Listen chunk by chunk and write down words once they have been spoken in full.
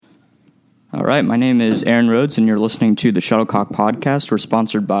All right, my name is Aaron Rhodes, and you're listening to the Shuttlecock Podcast. We're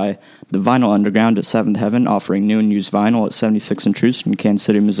sponsored by the Vinyl Underground at 7th Heaven, offering new and used vinyl at 76 and Troost in Kansas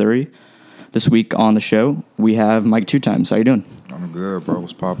City, Missouri. This week on the show, we have Mike Two Times. How you doing? I'm good, bro.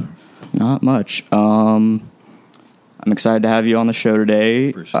 What's poppin'? Not much. I'm excited to have you on the show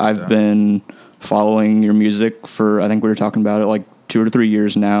today. I've been following your music for, I think we were talking about it, like 2 or 3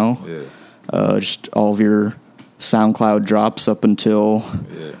 years now. Yeah. Just all of your SoundCloud drops up until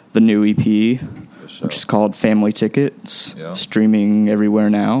the new EP, which is called Family Tickets, streaming everywhere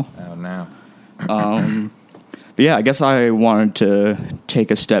now. But yeah, I guess I wanted to take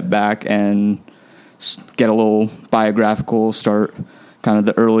a step back and get a little biographical, start kind of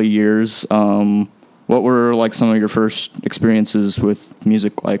the early years. What were like some of your first experiences with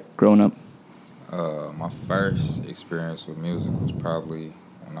music like growing up? My first experience with music was probably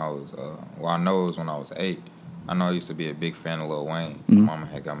when I was, I know it was when I was 8. I know I used to be a big fan of Lil Wayne. Mm-hmm. My mama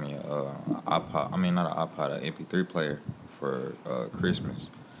had got me an iPod, an MP3 player for Christmas.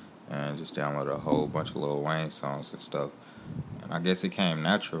 And just downloaded a whole bunch of Lil Wayne songs and stuff. And I guess it came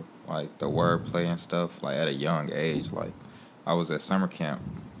natural, like the wordplay and stuff, like at a young age. Like I was at summer camp.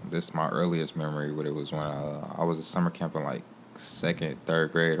 This is my earliest memory, but it was when I was at summer camp in like 2nd,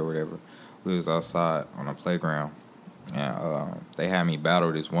 3rd grade or whatever. We was outside on a playground. And they had me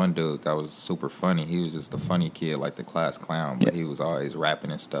battle this one dude that was super funny. He was just a funny kid, like the class clown, but he was always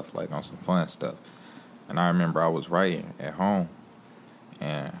rapping and stuff, like on some fun stuff. And I remember I was writing at home,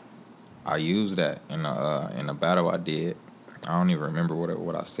 and I used that in a battle I did. I don't even remember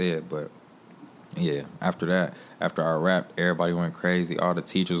what I said, but yeah. After that, after I rapped, everybody went crazy. All the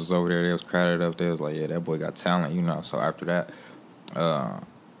teachers was over there. They was crowded up there. It was like, yeah, that boy got talent, you know. So after that,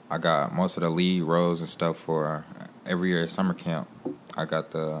 I got most of the lead roles and stuff for every year at summer camp. I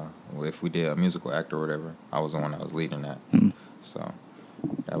got if we did a musical act or whatever, I was the one that was leading that. Mm-hmm. So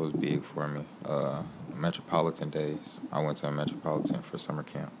that was big for me. Metropolitan days. I went to a Metropolitan for summer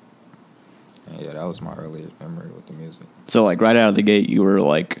camp. And yeah, that was my earliest memory with the music. So like right out of the gate, you were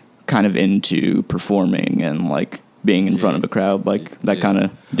like kind of into performing and like being in front of a crowd, like that kind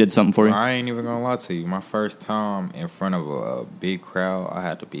of did something for you? I ain't even gonna lie to you. My first time in front of a big crowd, I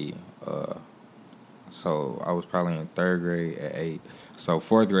had to be, so I was probably in 3rd grade at 8. So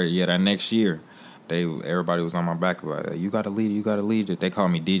 4th grade, that next year, everybody was on my back about it. You gotta lead it. They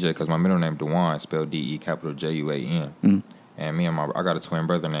called me DJ because my middle name Dewan, spelled DEJUAN. Mm-hmm. And I got a twin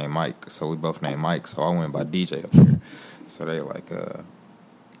brother named Mike, so we both named Mike, so I went by DJ up here. So they like,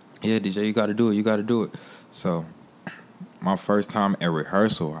 yeah, DJ, you gotta do it. So my first time at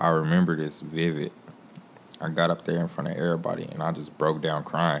rehearsal, I remember this vivid. I got up there in front of everybody, and I just broke down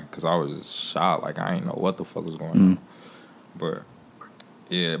crying because I was just shocked. Like, I didn't know what the fuck was going on. But,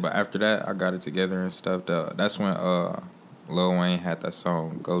 yeah, after that, I got it together and stuff. That's when Lil Wayne had that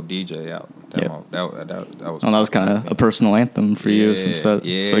song, Go DJ, out. That was kind of a personal anthem for you since that's what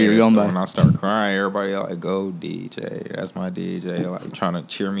you're going by. When I started crying, everybody like, go DJ. That's my DJ. Like, trying to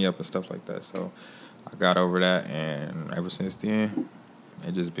cheer me up and stuff like that. So I got over that, and ever since then,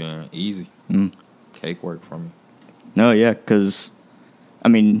 it just been easy. Cake work for me. No, yeah, because, I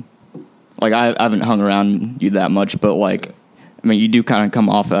mean, like, I haven't hung around you that much, but, like, I mean, you do kind of come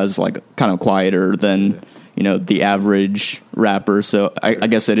off as, like, kind of quieter than, you know, the average rapper, so I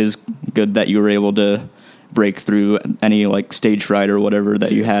guess it is good that you were able to break through any, like, stage fright or whatever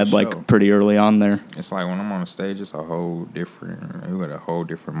that you had, like, pretty early on there. It's like when I'm on the stage, it's a whole different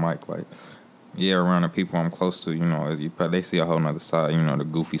mic, like, around the people I'm close to, you know, they see a whole nother side, you know, the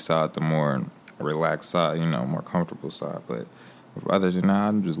goofy side, the more relaxed side, you know, more comfortable side. But other than that,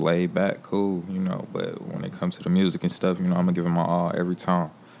 I'm just laid back, cool, you know. But when it comes to the music and stuff, you know, I'm gonna give it my all every time.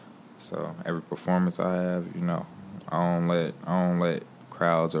 So every performance I have, you know, I don't let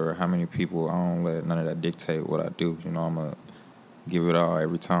crowds or how many people, I don't let none of that dictate what I do. You know, I'm gonna give it all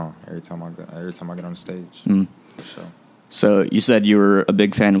every time I get on the stage. For sure. So you said you were a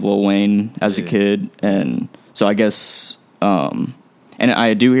big fan of Lil Wayne as a kid, and so I guess, and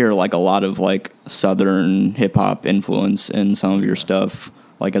I do hear like a lot of like Southern hip hop influence in some of your stuff,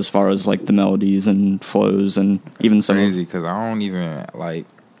 like as far as like the melodies and flows and even some. Crazy because I don't even like.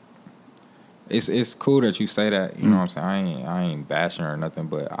 It's cool that you say that. You know what I'm saying? I ain't bashing or nothing,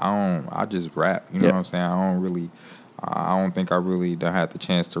 but I just rap. You know what I'm saying? I don't think I really done had the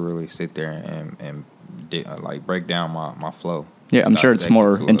chance to really sit there and like break down my flow. Yeah, I'm sure it's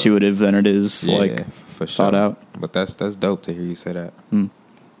more intuitive than it is like for thought sure. out. But that's dope to hear you say that.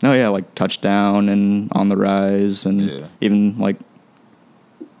 No, yeah, like Touchdown and On the Rise, and even like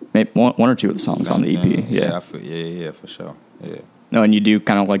maybe one or two of the songs on the EP. Yeah, for sure. Yeah. No, and you do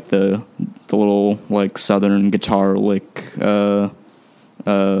kind of like the little like Southern guitar lick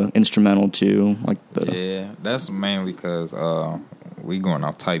instrumental too, like the Yeah, that's mainly because we going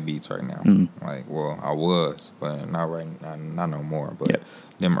off type beats right now. Like, well, I was, but not no more. But Yep.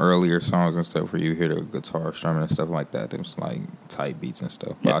 them earlier songs and stuff where you hear the guitar strumming and stuff like that, them like type beats and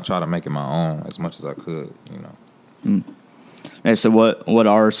stuff. But Yep. I try to make it my own as much as I could, you know. Hey, so what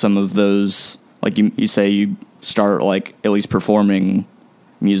are some of those, like you say you start like at least performing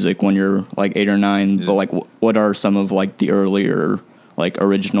music when you're like 8 or 9, Yeah. but like what are some of like the earlier like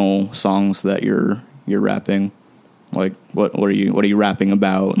original songs that you're rapping? Like what are you rapping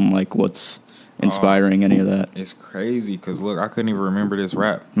about, and like what's inspiring any of that? It's crazy because look, I couldn't even remember this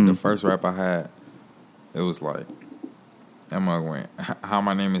rap. The first rap I had, it was like, that mug went, "How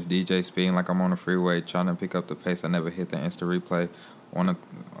my name is DJ, speeding like I'm on the freeway, trying to pick up the pace. I never hit the Insta replay. Wanna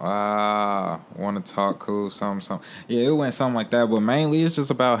talk cool, something. Yeah, it went something like that. But mainly, it's just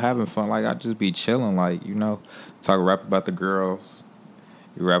about having fun. Like I just be chilling, like, you know, rap about the girls.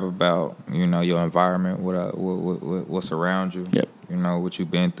 You rap about, you know, your environment, what's around you. Yep. You know what you've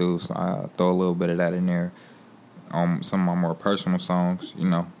been through. So I throw a little bit of that in there. Some of my more personal songs, you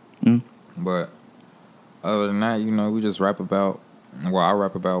know. But other than that, you know, we just rap about. Well, I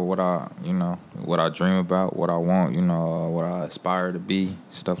rap about what I dream about, what I want, you know, what I aspire to be,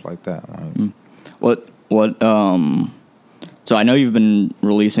 stuff like that. Like, So I know you've been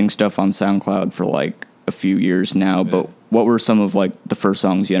releasing stuff on SoundCloud for like a few years now, but what were some of like the first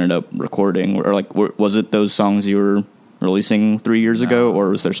songs you ended up recording, or like was it those songs you were releasing 3 years ago, or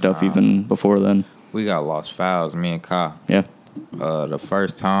was there stuff even before then? We got lost files, me and Kai. Yeah. The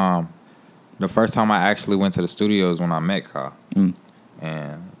first time I actually went to the studios when I met Kai.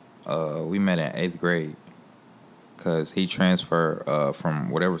 And we met in 8th grade because he transferred from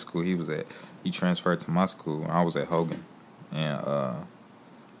whatever school he was at. He transferred to my school. I was at Hogan. And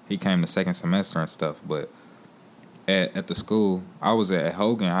he came the second semester and stuff. But at the school, I was at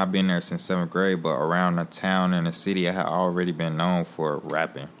Hogan. I've been there since 7th grade, but around the town and the city, I had already been known for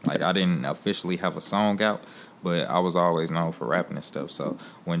rapping. Like, I didn't officially have a song out, but I was always known for rapping and stuff. So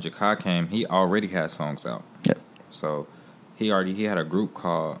when Jakai came, he already had songs out. Yeah. So he had a group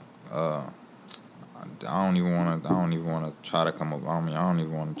called I don't even want to try to come up. I don't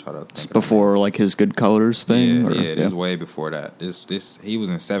even want to try to think. It's before like his Good Colors thing. This is way before that. This he was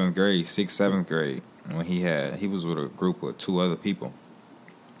in 7th grade, 7th grade when he was with a group of 2 other people.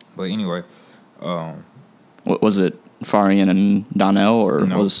 But anyway, what was it? Farian and Donnell, or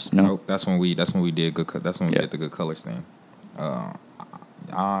nope. That's when we did good. That's when we did the Good Colors thing.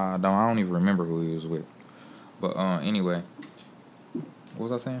 I don't even remember who he was with. But anyway, what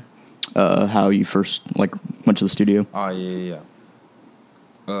was I saying? How you first like went to the studio? Oh yeah.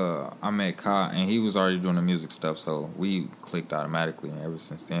 I met Kai and he was already doing the music stuff, so we clicked automatically. And ever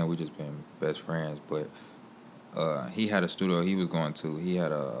since then, we just been best friends. But he had a studio he was going to. He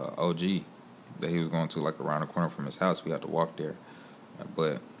had a OG that he was going to like around the corner from his house. We had to walk there,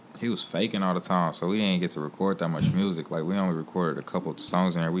 but he was faking all the time, so we didn't get to record that much music. Like we only recorded a couple of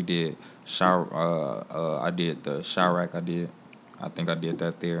songs in there. We did I did the Chirac. I think I did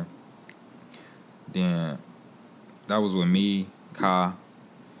that there. Then that was with me, Kai,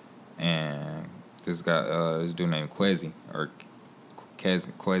 and this guy, this dude named Quezzy, or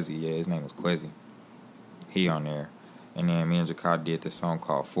Quezzy, yeah, his name was Quezzy. He on there. And then me and Jakai did this song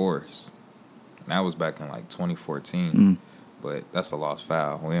called Forest. And that was back in like 2014. But that's a lost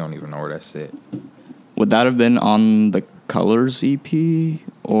file. We don't even know where that's at. Would that have been on the Colors EP,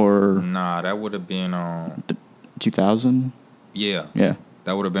 or Nah, that would have been on 2000? Yeah. Yeah.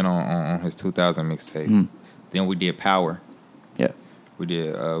 That would have been on his 2000 mixtape. Then we did Power. Yeah. We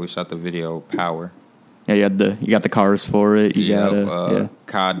did. We shot the video Power. Yeah, you got the cars for it.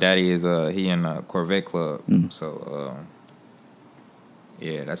 Kyle Daddy is he in the Corvette Club. So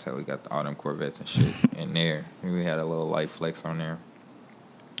yeah, that's how we got all them Corvettes and shit in there. We had a little light flex on there.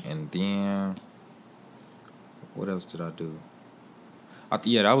 And then what else did I do?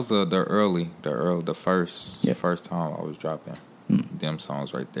 That was the first time I was dropping them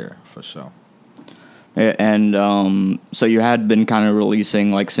songs right there for sure. And so you had been kind of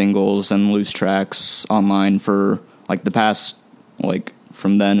releasing like singles and loose tracks online for like the past, like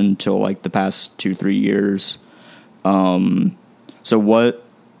from then until like the past 2-3 years. So what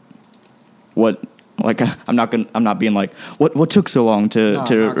like I'm not being like what took so long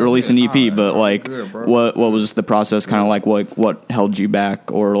to release an EP, but like what was the process kind of like? What held you back,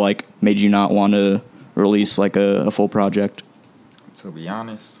 or like made you not want to release like a full project? To be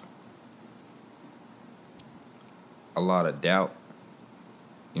honest, a lot of doubt.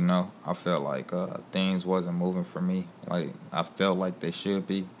 You know, I felt like things wasn't moving for me. Like I felt like they should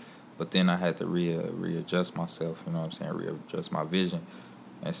be, but then I had to readjust myself. You know what I'm saying? Readjust my vision.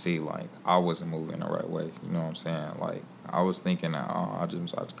 and see, like, I wasn't moving the right way. You know what I'm saying? Like, I was thinking that I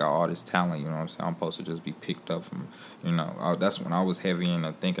just got all this talent. You know what I'm saying? I'm supposed to just be picked up from, that's when I was heavy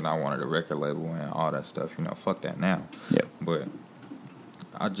into thinking I wanted a record label and all that stuff. Fuck that now. Yeah. But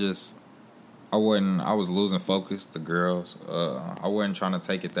I was losing focus. The girls, I wasn't trying to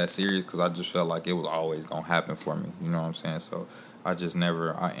take it that serious because I just felt like it was always gonna happen for me. You know what I'm saying? So I just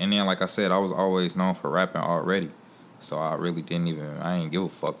never. And then, like I said, I was always known for rapping already. So I really I ain't give a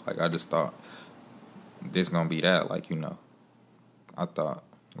fuck. Like, I just thought this gonna be that. Like, I thought,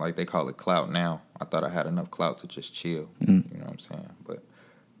 like, they call it clout now. I thought I had enough clout to just chill. You know what I'm saying? But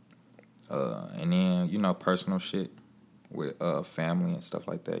and then personal shit with family and stuff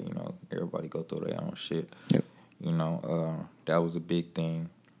like that. Everybody go through their own shit. Yep. That was a big thing.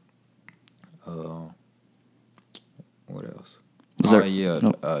 What else?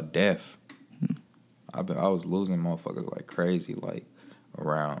 Death. I was losing motherfuckers like crazy. Like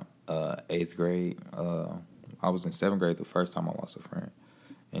around 8th grade. I was in 7th grade the first time I lost a friend,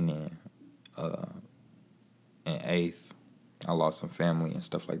 and then in 8th I lost some family and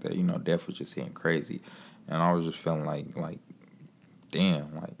stuff like that. Death was just hitting crazy. And I was just feeling like,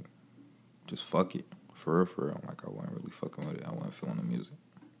 damn, like, just fuck it. For real. Like, I wasn't really fucking with it. I wasn't feeling the music.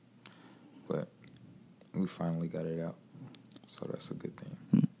 But we finally got it out. So that's a good thing.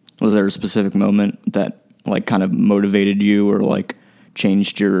 Was there a specific moment that, like, kind of motivated you or, like,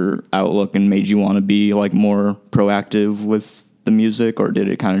 changed your outlook and made you want to be, like, more proactive with the music? Or did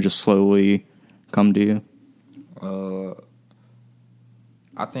it kind of just slowly come to you?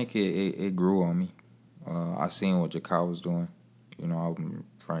 I think it grew on me. I seen what Jakai was doing. I'm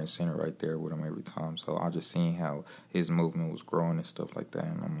front and center right there with him every time. So I just seen how his movement was growing and stuff like that.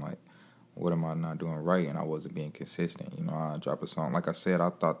 And I'm like, what am I not doing right? And I wasn't being consistent. I drop a song. Like I said, I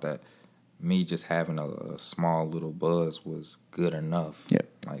thought that me just having a small little buzz was good enough. Yeah.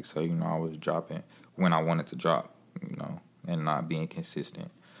 Like, so, I was dropping when I wanted to drop, and not being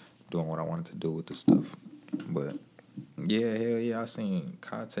consistent, doing what I wanted to do with the stuff. But, yeah, hell yeah, I seen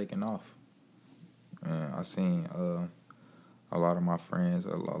Kai taking off. And I seen a lot of my friends,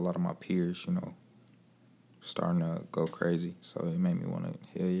 a lot of my peers, starting to go crazy. So it made me want to,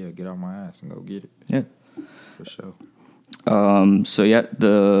 hell yeah, get out my ass and go get it. Yeah. For sure. So yeah,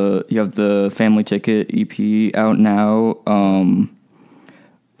 you have the Family Ticket EP out now.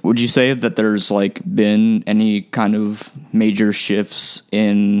 Would you say that there's like been any kind of major shifts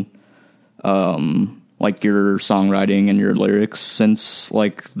in like your songwriting and your lyrics since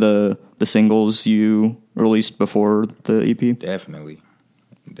like the singles you released before the EP? Definitely.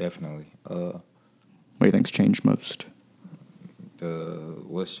 What do you think's changed most?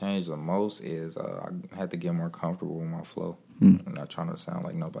 What's changed the most is I had to get more comfortable with my flow. I'm not trying to sound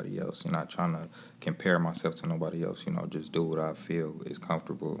like nobody else. You're not trying to compare myself to nobody else. Just do what I feel is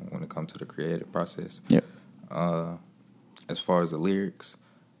comfortable when it comes to the creative process. Yep. As far as the lyrics,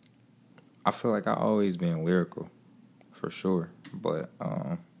 I feel like I've always been lyrical, for sure. But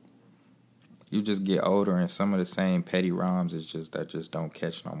you just get older, and some of the same petty rhymes just don't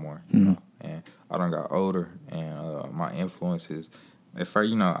catch no more. You know. And I done got older, and my influences. At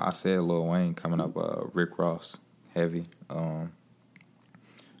first, I said Lil Wayne coming up, Rick Ross, heavy,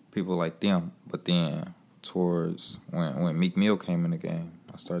 people like them. But then towards when Meek Mill came in the game,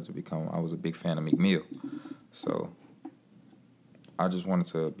 I was a big fan of Meek Mill. So I just wanted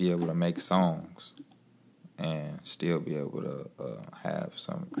to be able to make songs and still be able to have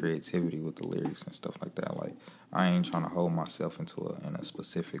some creativity with the lyrics and stuff like that. Like, I ain't trying to hold myself in a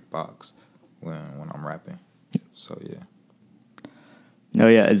specific box when I'm rapping. So yeah. No,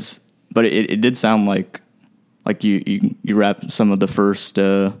 yeah, but it did sound like you rapped some of the first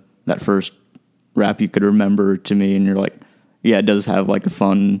that first rap you could remember to me, and you're like, yeah, it does have like a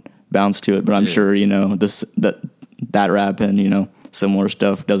fun bounce to it, but I'm sure that rap and similar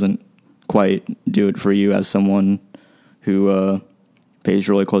stuff doesn't quite do it for you as someone who pays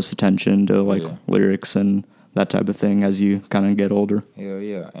really close attention to like lyrics and that type of thing as you kind of get older. Hell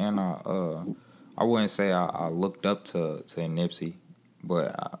yeah, and I wouldn't say I looked up to Nipsey,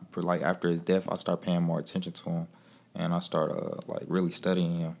 but like after his death, I started paying more attention to him, and I started like really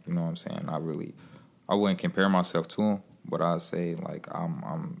studying him. You know what I'm saying? I wouldn't compare myself to him, but I'd say like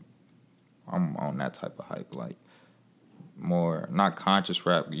I'm on that type of hype, like more not conscious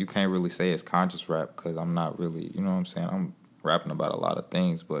rap. You can't really say it's conscious rap because I'm not really, you know what I'm saying? I'm rapping about a lot of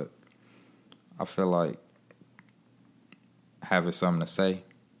things, but I feel like having something to say,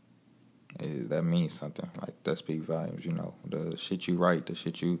 that means something. Like, that speaks volumes, The shit you write, the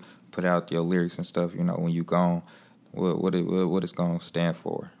shit you put out, your lyrics and stuff, when you gone, what it's going to stand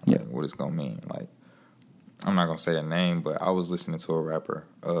for, like, what it's going to mean. Like, I'm not gonna say a name, but I was listening to a rapper.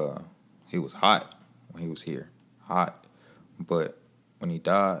 He was hot when he was here, hot, but when he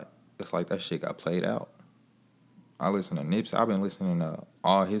died, it's like that shit got played out. I listen to Nipsey. I've been listening to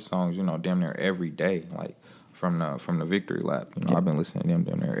all his songs, you know, damn near every day, like from the Victory Lap. You know, I've been listening to them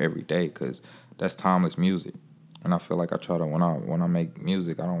damn near every day because that's timeless music. And I feel like I try to when I make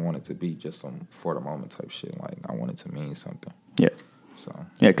music, I don't want it to be just some for the moment type shit. Like I want it to mean something. Yeah. So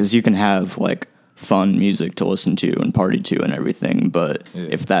yeah, because you can have like fun music to listen to and party to and everything, but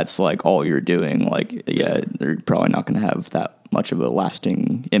if that's like all you're doing, like they're probably not going to have that much of a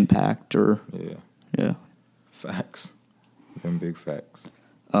lasting impact. Or yeah, facts, them big facts.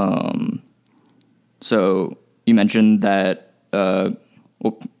 So you mentioned that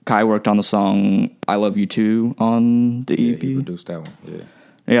Kai worked on the song "I Love You Too" on the EP. He produced that one.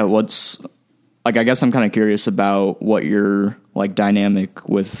 Yeah. What's like? I guess I'm kind of curious about what your like dynamic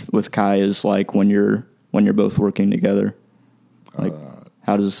with Kai is like when you're both working together. Like,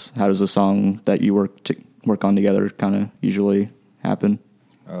 how does a song that you work on together kind of usually happen?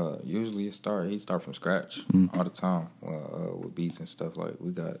 Usually he start from scratch all the time with beats and stuff. Like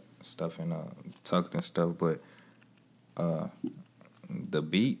we got stuff in tucked and stuff, but the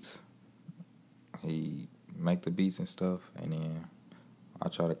beats, he make the beats and stuff, and then I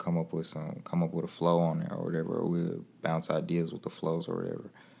try to come up with a flow on it or whatever, or we'll bounce ideas with the flows or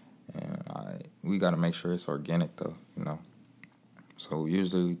whatever. And we got to make sure it's organic though, you know. So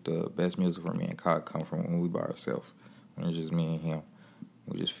usually the best music for me and Kai come from when we by ourselves, when it's just me and him.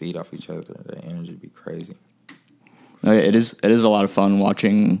 We just feed off each other. The energy be crazy. It is a lot of fun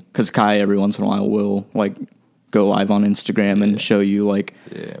watching, because Kai every once in a while will like go live on Instagram and show you like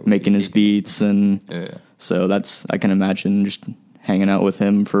making his beats, and so I can imagine just hanging out with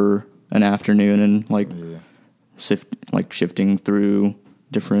him for an afternoon and like shifting through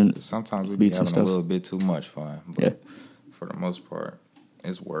different sometimes we beats be having a little bit too much fun, but for the most part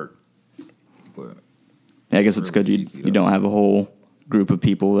it's work. But I guess it's good you don't have a whole group of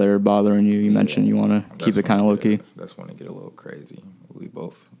people there bothering you. You mentioned you want to keep it kind of low key. That's when it get a little crazy. We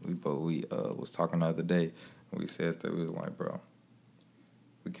was talking the other day. We said that we was like, bro,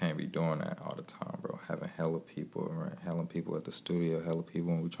 we can't be doing that all the time, bro. Having hella people, right? Hella people at the studio, hella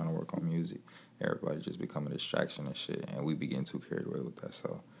people when we trying to work on music. Everybody just become a distraction and shit, and we be getting too carried away with that.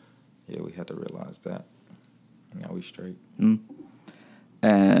 So, yeah, we had to realize that. Now we straight.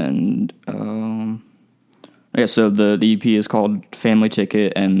 And so the EP is called Family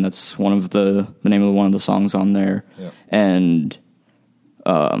Ticket, and that's one of the name of one of the songs on there. Yeah. And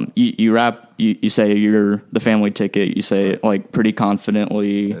you rap, you say you're the family ticket, you say it like pretty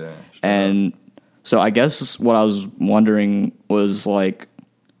confidently. Yeah, and so I guess what I was wondering was like,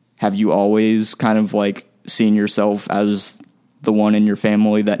 have you always kind of like seen yourself as the one in your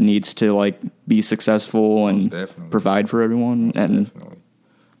family that needs to like be successful and provide for everyone? Definitely.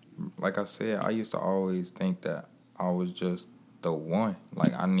 Like I said, I used to always think that I was just the one.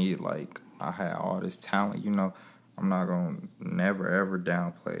 Like I had all this talent, you know. I'm not gonna never ever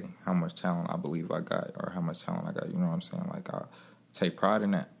downplay how much talent I believe I got or how much talent I got. You know what I'm saying? Like I take pride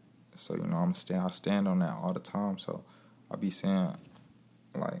in that. So you know I stand on that all the time. So I be saying,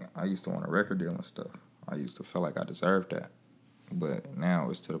 like, I used to want a record deal and stuff. I used to feel like I deserved that. But now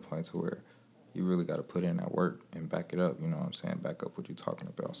it's to the point to where you really got to put in that work and back it up. You know what I'm saying? Back up what you're talking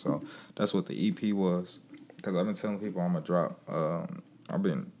about. So that's what the EP was. Because I've been telling people I'm gonna drop. I've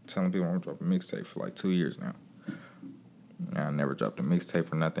been telling people I'm gonna drop a mixtape for like 2 years now. I never dropped a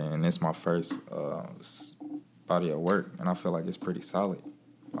mixtape or nothing, and it's my first body of work, and I feel like it's pretty solid,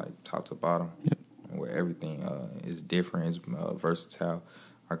 like top to bottom, where everything is different, is versatile.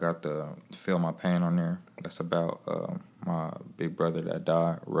 I got the Feel My Pain on there. That's about my big brother that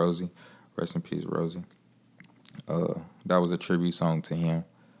died, Rosie. Rest in peace, Rosie. That was a tribute song to him.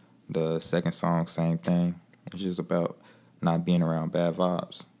 The second song, same thing. It's just about not being around bad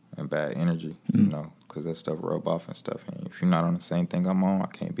vibes and bad energy, you know, because that stuff rub off and stuff. And if you're not on the same thing I'm on, I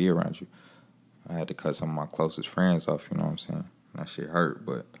can't be around you. I had to cut some of my closest friends off, you know what I'm saying? That shit hurt,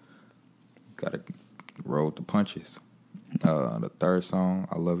 but got to roll with the punches. The third song,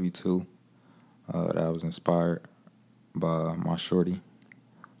 I Love You Too, that was inspired by my shorty.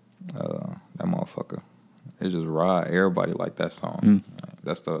 That motherfucker. It just ride everybody like that song.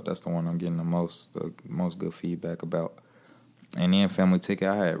 That's the one I'm getting the most good feedback about. And then Family Ticket,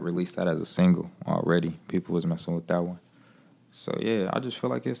 I had released that as a single already. People was messing with that one. So yeah, I just feel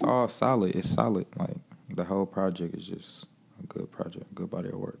like it's all solid. It's solid. Like the whole project is just a good project, good body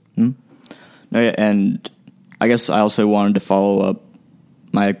of work. No, yeah, and I guess I also wanted to follow up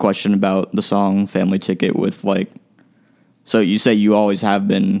my question about the song Family Ticket with like So you say you always have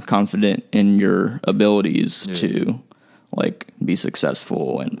been confident in your abilities to like be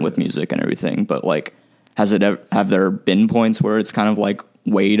successful and with music and everything, but like have there been points where it's kind of like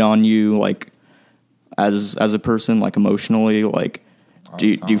weighed on you like as a person, like emotionally, like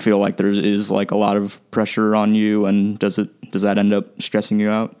do you feel like there is like a lot of pressure on you, and does that end up stressing you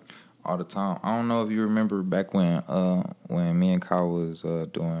out? All the time. I don't know if you remember back when me and Kyle was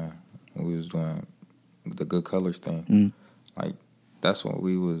doing the Good Colors thing. Like that's when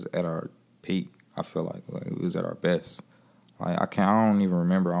we was at our peak. I feel like we was at our best. Like I don't even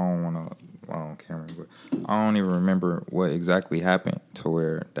remember. I don't want to. Well, I can't remember. I don't even remember what exactly happened to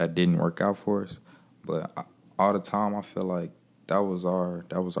where that didn't work out for us. But all the time, I feel like that was our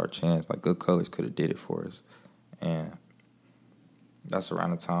chance. Like Good Colors could have did it for us, and that's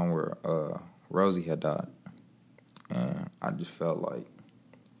around the time where Rosie had died, and I just felt like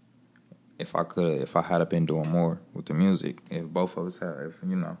if I had been doing more with the music, if both of us had,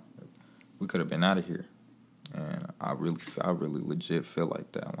 we could have been out of here. And I really legit feel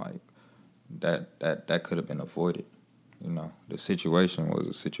like that, like that could have been avoided. The situation was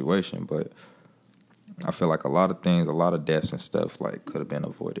a situation, but I feel like a lot of things, a lot of deaths and stuff, like could have been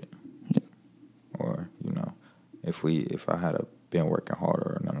avoided. Yeah. Or if I had been working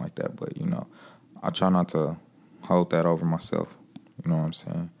harder or nothing like that. But I try not to hold that over myself. You know what I'm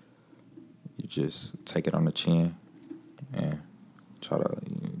saying? You just take it on the chin and try to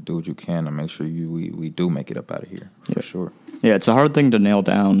do what you can to make sure we do make it up out of here for sure. Yeah, it's a hard thing to nail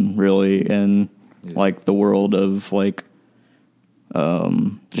down, really, in like the world of like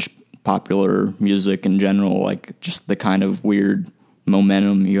just popular music in general. Like just the kind of weird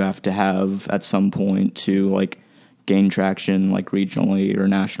momentum you have to have at some point to like gain traction, like regionally or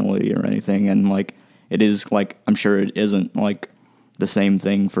nationally or anything. And like it is like I'm sure it isn't like the same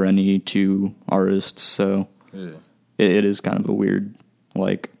thing for any two artists. So it is kind of a weird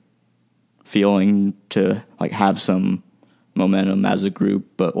like feeling to like have some momentum as a group,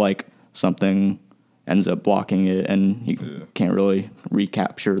 but like something ends up blocking it and you can't really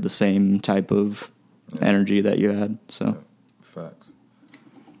recapture the same type of energy that you had. So facts.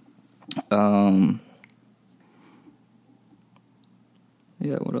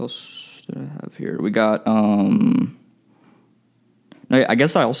 What else did I have here? We got I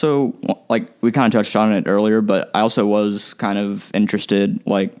guess I also, like, we kind of touched on it earlier, but I also was kind of interested,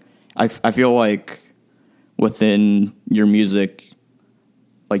 like, I feel like within your music,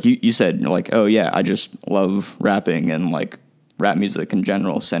 like, you said, like, oh, yeah, I just love rapping and, like, rap music in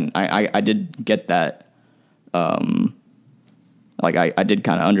general, and I did get that, like, I did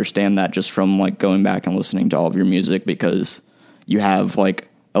kind of understand that just from, like, going back and listening to all of your music, because you have, like,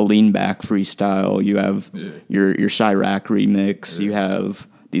 a lean back freestyle, you have your Chirac remix, you have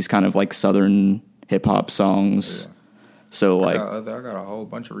these kind of like southern hip hop songs. So like I got a whole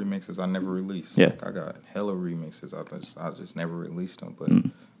bunch of remixes I never released. Yeah. Like, I got hella remixes. I just never released them, but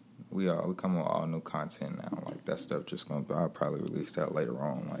we come with all new content now. Like that stuff I'll probably release that later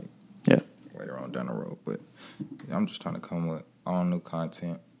on, like later on down the road. But I'm just trying to come with all new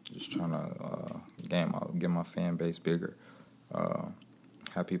content, just trying to get my fan base bigger.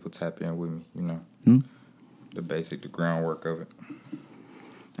 Have people tap in with me, the groundwork of it.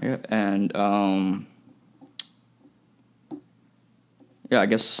 Yeah, and I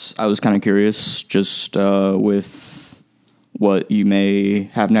guess I was kind of curious just with what you may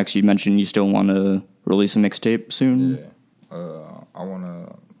have next. You mentioned you still want to release a mixtape soon. Yeah, I want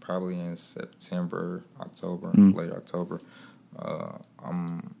to probably in September, October, late October.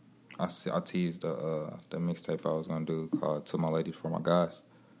 I teased the mixtape I was gonna do called "To My Ladies for My Guys."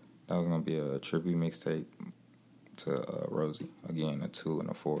 That was gonna be a tribute mixtape to Rosie. Again, a 2 and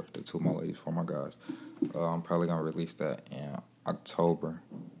a 4. The 2 My Ladies for My Guys. I'm probably gonna release that in October,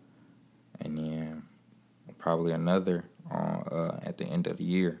 and then probably another at the end of the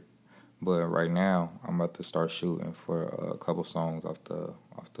year. But right now, I'm about to start shooting for a couple songs off the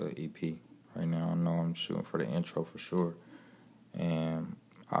EP. Right now, I know I'm shooting for the intro for sure, and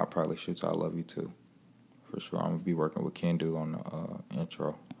I'll probably shoot to "I Love You Too" for sure. I'm gonna be working with Kendu on the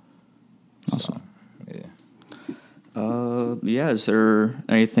intro. Awesome. So, is there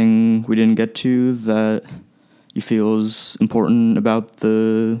anything we didn't get to that you feel is important about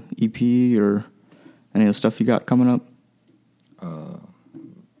the EP or any of the stuff you got coming up?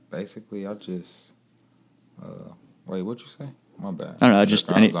 Basically, I just wait. What'd you say? My bad. I don't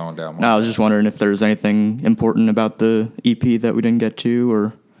know. I was just wondering if there's anything important about the EP that we didn't get to,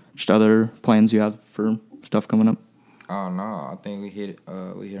 or just other plans you have for stuff coming up. Oh no, I think we hit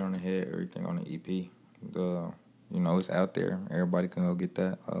on the head. Everything on the EP. It's out there. Everybody can go get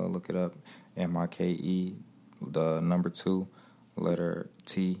that. Look it up. MIKE the number 2, letter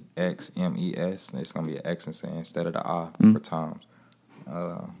TXMES. It's gonna be an X instead of the I for Toms.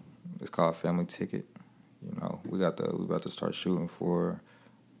 It's called Family Ticket. You know, we about to start shooting for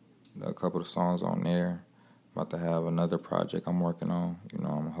a couple of songs on there. About to have another project I'm working on. You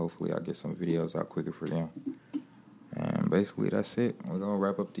know, hopefully I'll get some videos out quicker for them. And basically that's it. We're gonna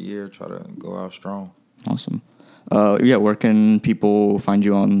wrap up the year, try to go out strong. Awesome. Where can people find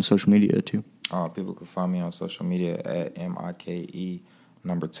you on social media too? People can find me on social media at MIKE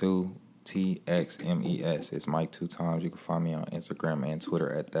number 2 TXMES. It's Mike 2 times. You can find me on Instagram and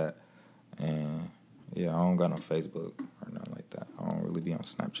Twitter at that. And yeah, I don't got no Facebook or nothing like that. I don't really be on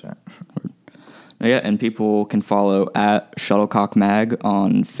Snapchat. Yeah, and people can follow at Shuttlecock Mag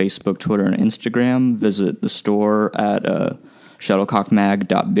on Facebook, Twitter, and Instagram. Visit the store at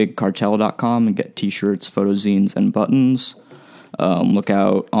shuttlecockmag.bigcartel.com and get t-shirts, photozines, and buttons. Look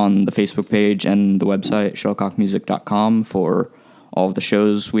out on the Facebook page and the website, shuttlecockmusic.com, for all of the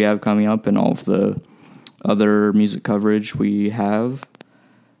shows we have coming up and all of the other music coverage we have.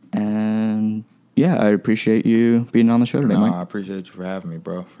 And yeah, I appreciate you being on the show today, Mike. I appreciate you for having me,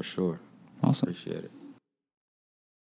 bro, for sure. Awesome. Appreciate it.